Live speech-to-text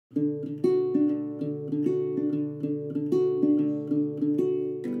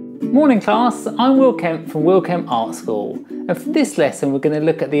Morning class, I'm Will Kemp from Will Kemp Art School, and for this lesson we're going to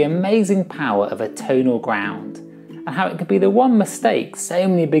look at the amazing power of a tonal ground and how it can be the one mistake so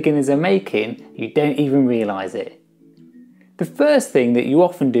many beginners are making you don't even realise it. The first thing that you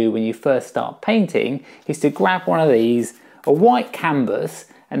often do when you first start painting is to grab one of these, a white canvas,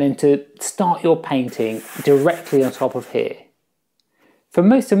 and then to start your painting directly on top of here. For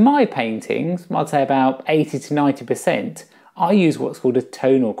most of my paintings, I'd say about 80 to 90%, I use what's called a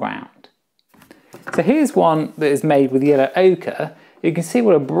tonal ground. So here's one that is made with yellow ochre. You can see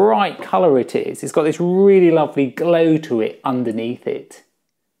what a bright colour it is. It's got this really lovely glow to it underneath it.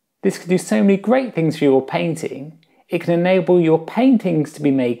 This can do so many great things for your painting. It can enable your paintings to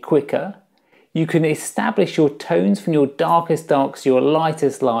be made quicker. You can establish your tones from your darkest darks to your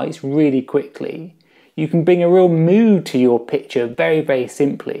lightest lights really quickly. You can bring a real mood to your picture very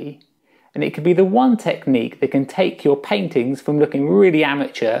simply. And it can be the one technique that can take your paintings from looking really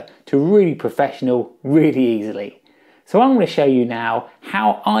amateur to really professional really easily. So I'm going to show you now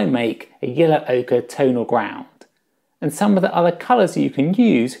how I make a yellow ochre tonal ground and some of the other colours that you can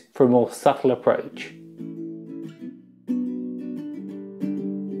use for a more subtle approach.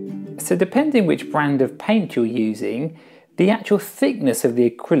 So depending which brand of paint you're using, the actual thickness of the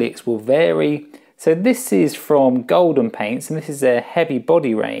acrylics will vary. So this is from Golden Paints and this is their heavy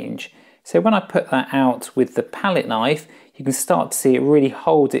body range. So when I put that out with the palette knife, you can start to see it really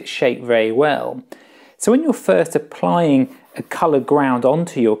holds its shape very well. So when you're first applying a coloured ground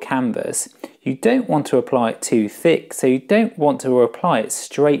onto your canvas, you don't want to apply it too thick, so you don't want to apply it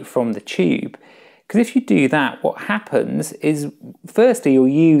straight from the tube. Because if you do that, what happens is, firstly, you'll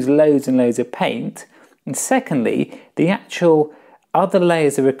use loads and loads of paint, and secondly, the actual other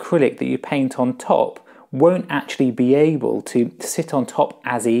layers of acrylic that you paint on top won't actually be able to sit on top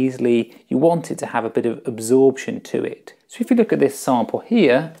as easily. You want it to have a bit of absorption to it. So if you look at this sample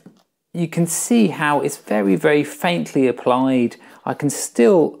here, you can see how it's very faintly applied. I can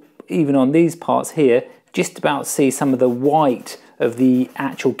still, even on these parts here, just about see some of the white of the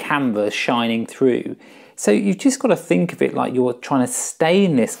actual canvas shining through. So you've just got to think of it like you're trying to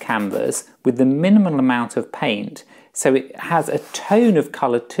stain this canvas with the minimal amount of paint, so it has a tone of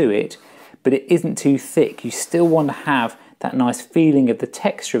colour to it, but it isn't too thick. You still want to have that nice feeling of the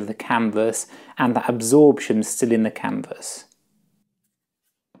texture of the canvas and that absorption still in the canvas.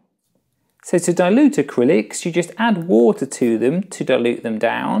 So to dilute acrylics, you just add water to them to dilute them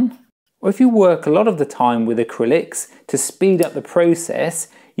down. Or if you work a lot of the time with acrylics, to speed up the process,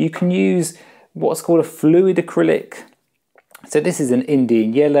 you can use what's called a fluid acrylic. So this is an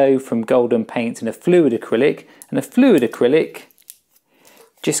Indian yellow from Golden Paints and a fluid acrylic. And a fluid acrylic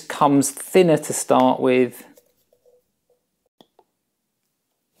just comes thinner to start with.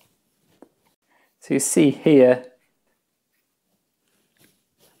 So you see here,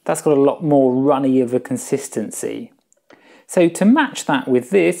 that's got a lot more runny of a consistency. So to match that with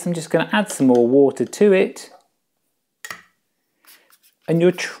this, I'm just going to add some more water to it. And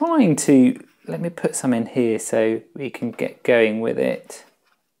you're trying to, let me put some in here so we can get going with it.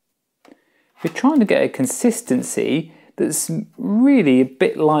 You're trying to get a consistency that's really a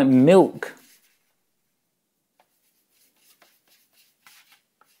bit like milk.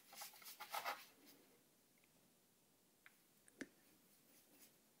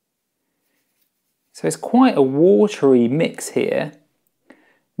 So it's quite a watery mix here.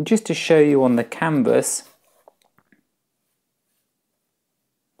 And just to show you on the canvas,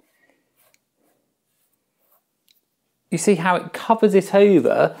 you see how it covers it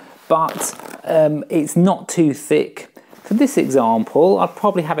over, but it's not too thick. For this example, I'd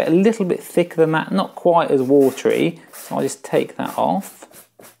probably have it a little bit thicker than that, not quite as watery. So I'll just take that off.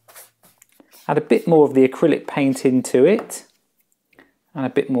 Add a bit more of the acrylic paint into it, and a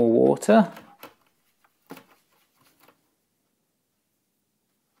bit more water.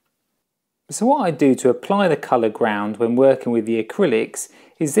 So what I do to apply the colour ground when working with the acrylics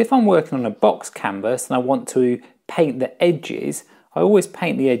is, if I'm working on a box canvas and I want to paint the edges, I always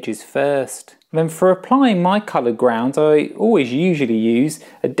paint the edges first. And then for applying my colour ground, I always usually use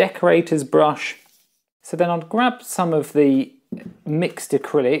a decorator's brush. So then I'd grab some of the mixed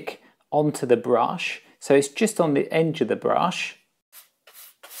acrylic onto the brush, so it's just on the edge of the brush.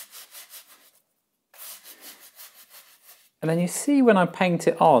 And then you see when I paint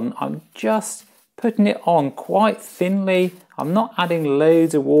it on, I'm just putting it on quite thinly. I'm not adding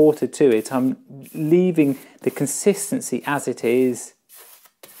loads of water to it. I'm leaving the consistency as it is.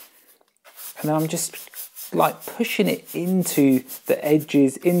 And then I'm just like pushing it into the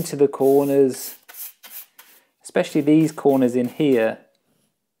edges, into the corners, especially these corners in here.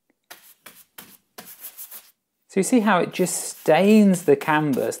 So you see how it just stains the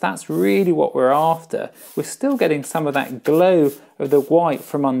canvas? That's really what we're after. We're still getting some of that glow of the white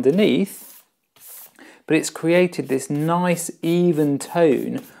from underneath, but it's created this nice even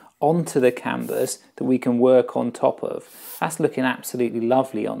tone onto the canvas that we can work on top of. That's looking absolutely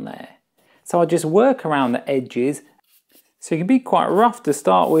lovely on there. So I just work around the edges. So you can be quite rough to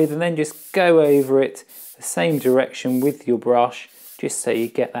start with and then just go over it the same direction with your brush, just so you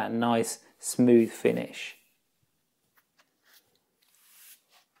get that nice smooth finish.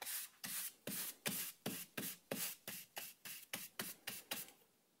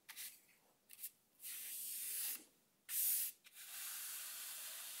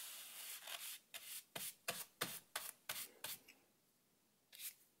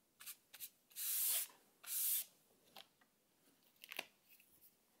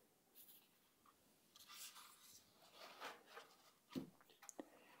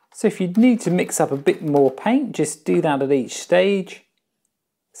 So if you need to mix up a bit more paint, just do that at each stage.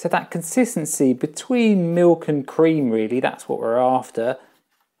 So that consistency between milk and cream, really, that's what we're after.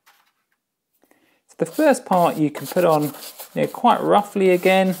 So the first part you can put on, quite roughly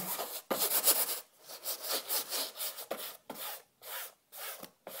again.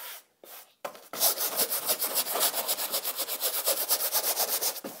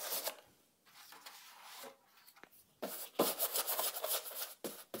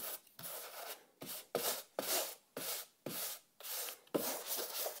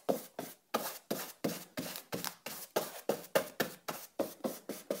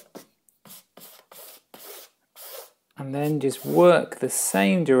 And then just work the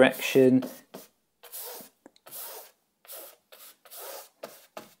same direction.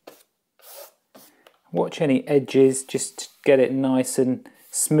 Watch any edges, just get it nice and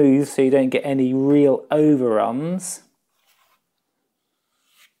smooth so you don't get any real overruns.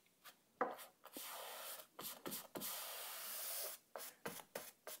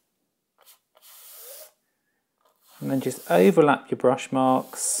 And then just overlap your brush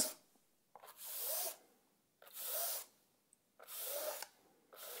marks.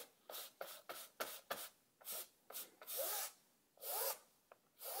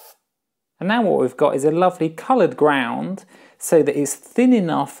 And now what we've got is a lovely coloured ground so that it's thin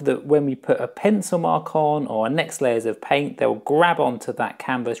enough that when we put a pencil mark on or our next layers of paint, they'll grab onto that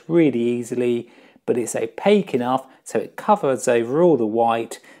canvas really easily, but it's opaque enough so it covers over all the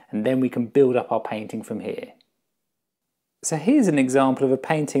white, and then we can build up our painting from here. So here's an example of a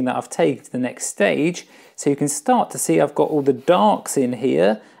painting that I've taken to the next stage. So you can start to see I've got all the darks in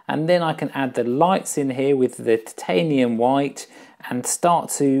here, and then I can add the lights in here with the titanium white and start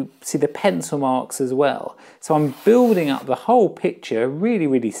to see the pencil marks as well. So I'm building up the whole picture really,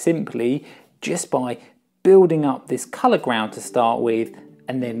 really simply just by building up this colour ground to start with,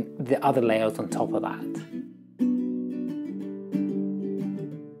 and then the other layers on top of that.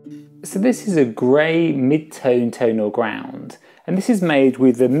 So this is a grey mid-tone tonal ground, and this is made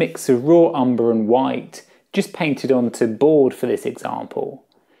with a mix of raw umber and white, just painted onto board for this example.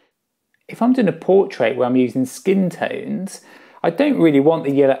 If I'm doing a portrait where I'm using skin tones, I don't really want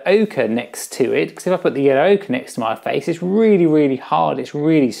the yellow ochre next to it, because if I put the yellow ochre next to my face, it's really, really hard, it's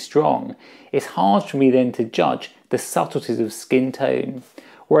really strong. It's hard for me then to judge the subtleties of skin tone.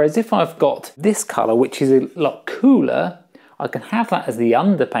 Whereas if I've got this colour, which is a lot cooler, I can have that as the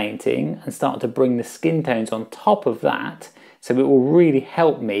underpainting and start to bring the skin tones on top of that, so it will really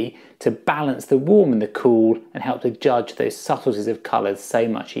help me to balance the warm and the cool and help to judge those subtleties of colours so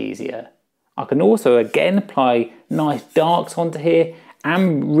much easier. I can also again apply nice darks onto here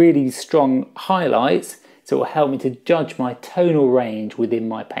and really strong highlights, so it will help me to judge my tonal range within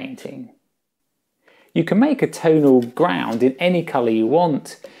my painting. You can make a tonal ground in any colour you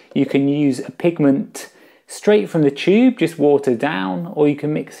want. You can use a pigment straight from the tube, just watered down, or you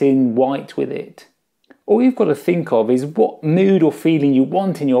can mix in white with it. All you've got to think of is what mood or feeling you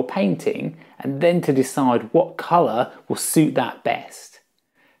want in your painting, and then to decide what colour will suit that best.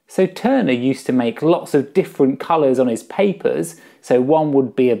 So Turner used to make lots of different colours on his papers. So one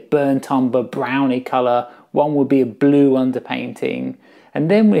would be a burnt umber browny colour, one would be a blue underpainting.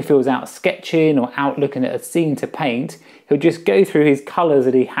 And then if he was out sketching or out looking at a scene to paint, he'll just go through his colours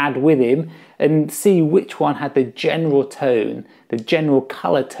that he had with him and see which one had the general tone, the general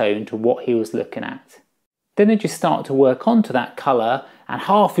colour tone to what he was looking at. Then you just start to work onto that colour, and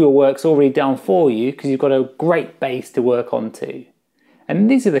half your work's already done for you because you've got a great base to work onto. And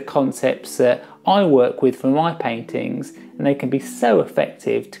these are the concepts that I work with for my paintings, and they can be so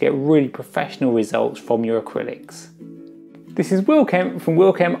effective to get really professional results from your acrylics. This is Will Kemp from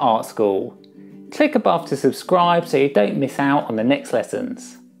Will Kemp Art School. Click above to subscribe so you don't miss out on the next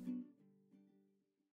lessons.